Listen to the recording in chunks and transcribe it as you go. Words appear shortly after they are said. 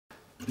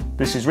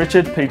This is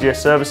Richard, PGS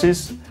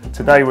Services.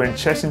 Today we're in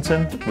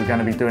Chessington. We're going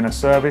to be doing a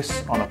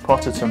service on a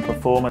Potterton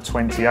Performa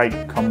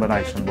 28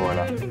 combination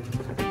boiler.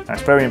 Now,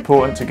 it's very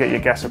important to get your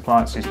gas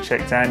appliances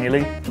checked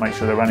annually, make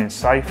sure they're running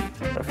safe,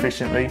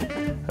 efficiently.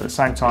 At the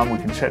same time we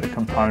can check the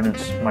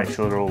components, make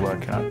sure they're all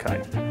working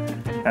okay.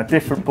 Now,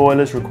 different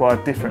boilers require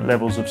different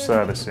levels of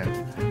servicing.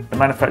 The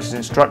manufacturer's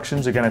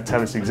instructions are going to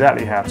tell us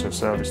exactly how to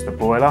service the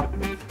boiler,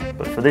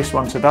 but for this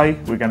one today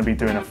we're going to be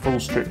doing a full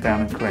strip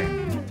down and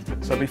clean.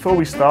 So before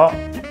we start,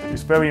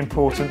 it's very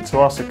important to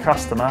ask the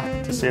customer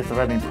to see if they've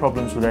had any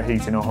problems with their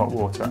heating or hot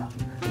water.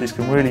 This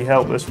can really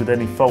help us with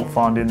any fault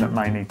finding that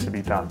may need to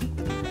be done.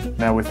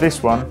 Now with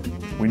this one,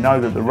 we know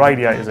that the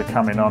radiators are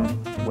coming on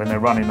when they're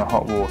running the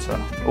hot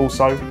water.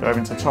 Also, they're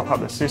having to top up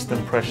the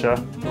system pressure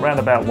around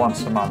about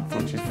once a month,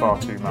 which is far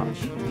too much.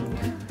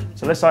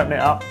 So let's open it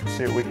up and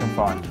see what we can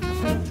find.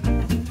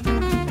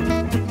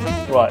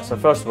 Right, so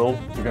first of all,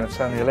 we're going to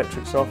turn the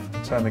electrics off,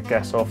 turn the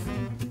gas off,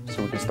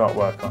 so we can start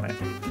work on it.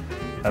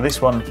 Now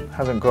this one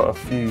hasn't got a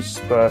fuse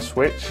spur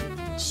switch,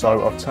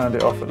 so I've turned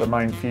it off at the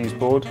main fuse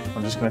board.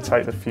 I'm just going to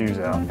take the fuse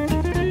out.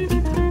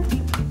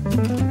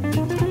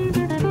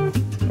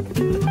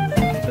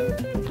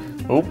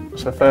 Oh,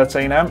 it's a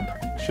 13 amp,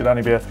 should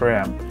only be a 3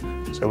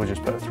 amp, so we'll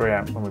just put a 3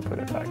 amp when we put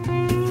it back.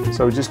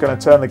 So we're just going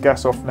to turn the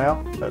gas off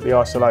now at the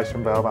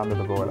isolation valve under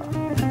the boiler.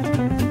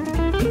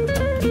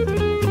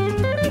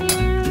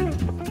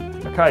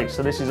 Okay,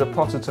 so this is a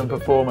Potterton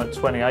Performa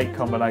 28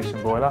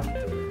 combination boiler.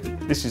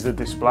 This is the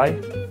display,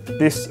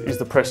 this is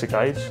the pressure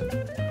gauge.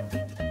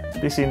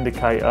 This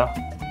indicator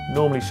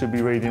normally should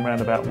be reading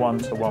around about 1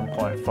 to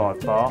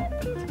 1.5 bar.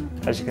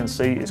 As you can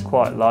see, it's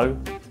quite low.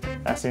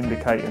 That's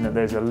indicating that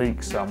there's a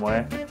leak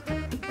somewhere,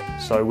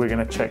 so we're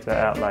going to check that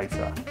out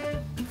later.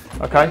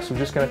 Okay, so we're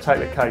just going to take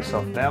the case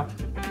off now.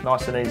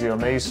 Nice and easy on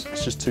these,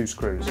 it's just 2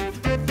 screws.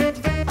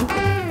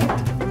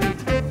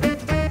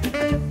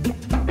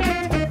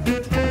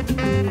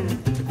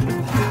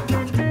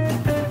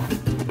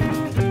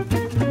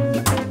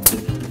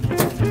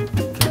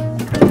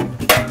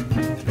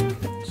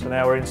 So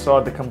now we're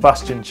inside the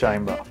combustion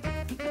chamber.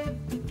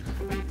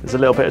 There's a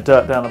little bit of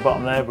dirt down the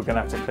bottom there, we're going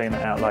to have to clean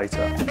it out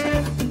later.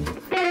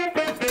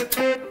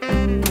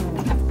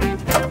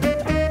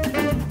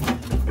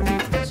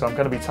 So I'm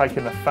going to be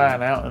taking the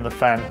fan out and the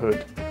fan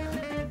hood.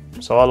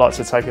 So I like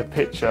to take a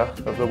picture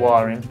of the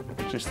wiring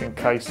just in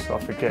case I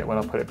forget when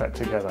I put it back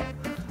together.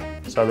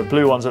 So the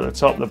blue one's at the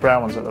top, the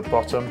brown one's at the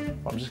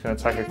bottom. I'm just going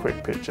to take a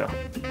quick picture.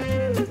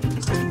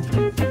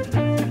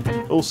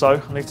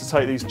 Also, I need to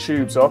take these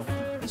tubes off.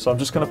 So I'm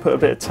just going to put a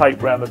bit of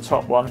tape around the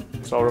top one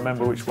so I'll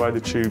remember which way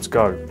the tubes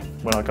go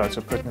when I go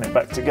to putting it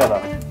back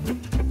together.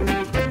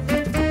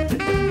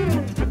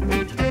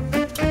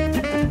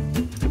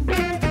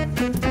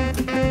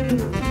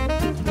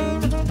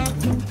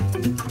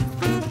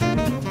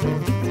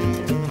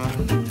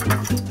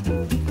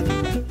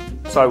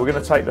 So we're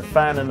going to take the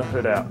fan and the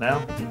hood out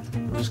now.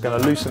 I'm just going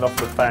to loosen off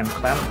the fan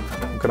clamp.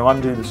 I'm going to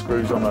undo the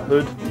screws on the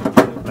hood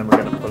and then we're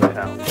going to pull it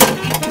out.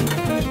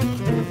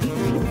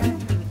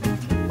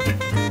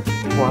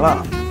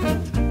 Voila!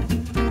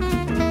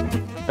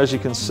 As you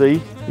can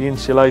see, the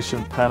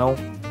insulation panel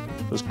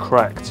was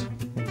cracked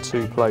in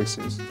 2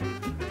 places.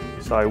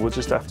 So we'll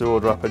just have to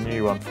order up a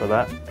new one for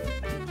that.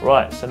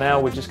 Right, so now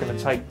we're just going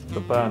to take the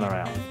burner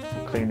out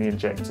and clean the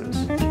injectors.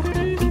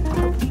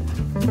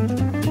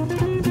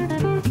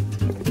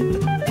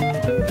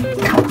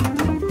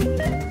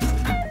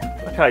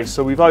 Okay,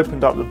 so we've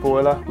opened up the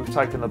boiler, we've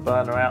taken the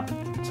burner out,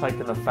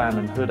 taken the fan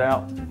and hood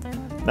out.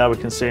 Now we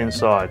can see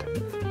inside.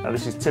 Now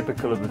this is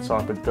typical of the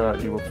type of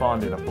dirt you will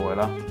find in a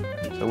boiler,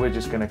 so we're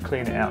just going to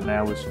clean it out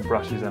now with some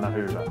brushes and a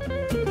hoover.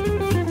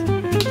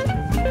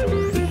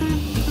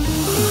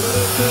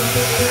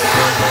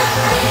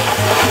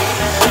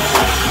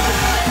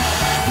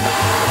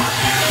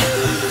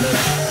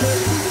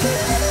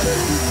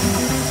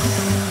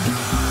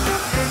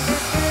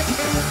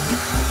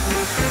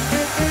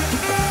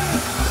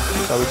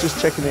 So we're just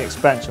checking the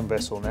expansion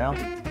vessel now.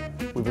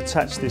 We've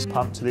attached this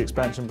pump to the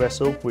expansion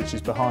vessel, which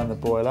is behind the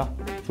boiler.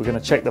 We're going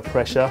to check the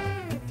pressure,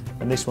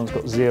 and this one's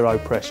got 0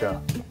 pressure.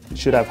 It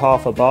should have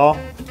half a bar,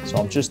 so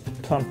I'm just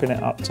pumping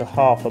it up to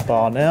half a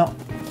bar now.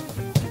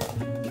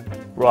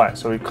 Right,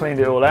 so we've cleaned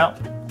it all out.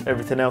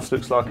 Everything else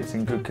looks like it's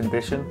in good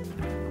condition.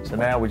 So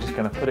now we're just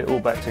going to put it all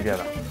back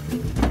together.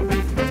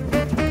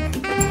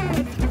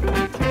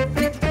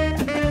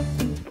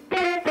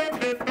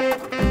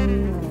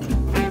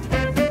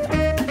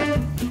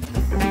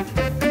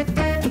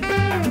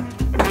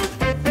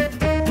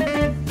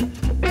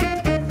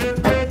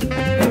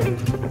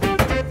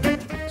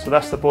 So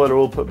that's the boiler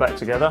all put back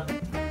together.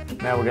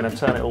 Now we're going to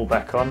turn it all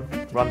back on,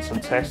 run some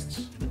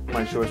tests,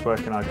 make sure it's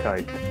working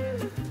okay.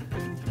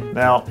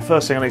 Now,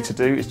 first thing I need to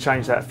do is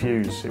change that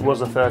fuse. It was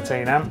a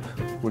 13 amp,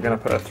 we're going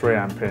to put a 3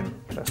 amp in.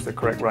 That's the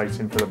correct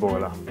rating for the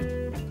boiler.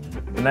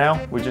 And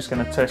now we're just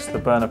going to test the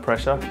burner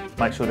pressure,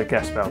 make sure the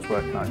gas valve's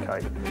working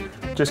okay.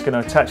 Just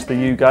going to attach the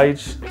U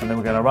gauge and then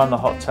we're going to run the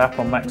hot tap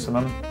on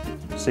maximum,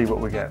 see what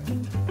we get.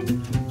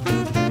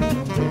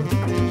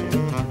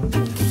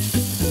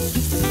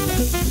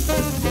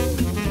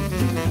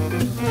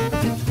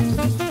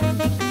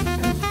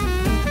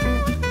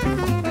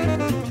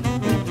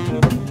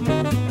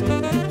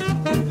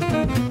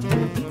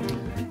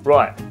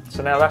 Right,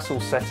 so now that's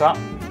all set up,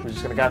 we're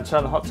just going to go and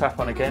turn the hot tap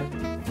on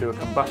again, do a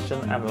combustion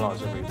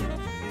analyzer reading,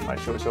 make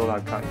sure it's all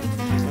okay.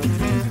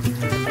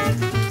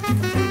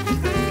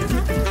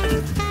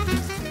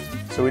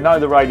 So we know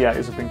the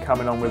radiators have been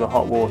coming on with the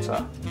hot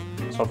water,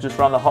 so I've just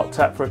run the hot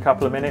tap for a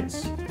couple of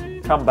minutes,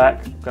 come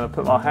back, I'm going to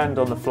put my hand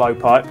on the flow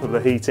pipe of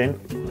the heating,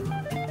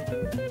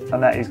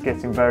 and that is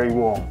getting very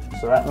warm,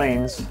 so that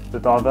means the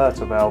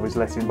diverter valve is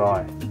letting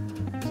by,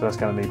 so that's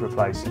going to need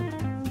replacing.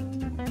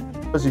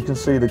 As you can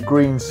see, the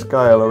green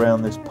scale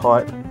around this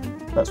pipe,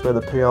 that's where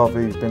the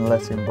PRV has been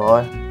letting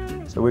by,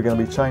 so we're going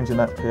to be changing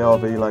that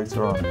PRV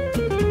later on.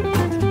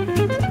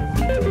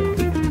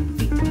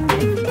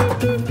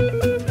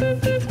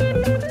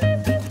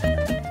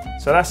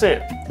 So that's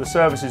it, the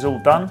service is all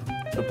done,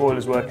 the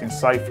boiler's working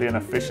safely and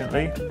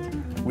efficiently.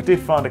 We did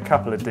find a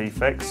couple of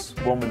defects,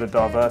 one with the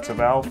diverter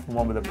valve and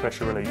one with the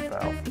pressure relief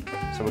valve.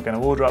 So we're going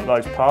to order up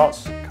those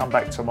parts, come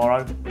back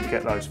tomorrow and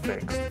get those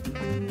fixed.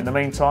 In the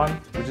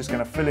meantime, we're just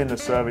going to fill in the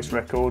service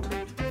record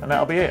and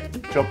that'll be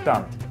it, job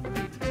done.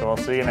 So I'll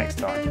see you next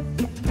time.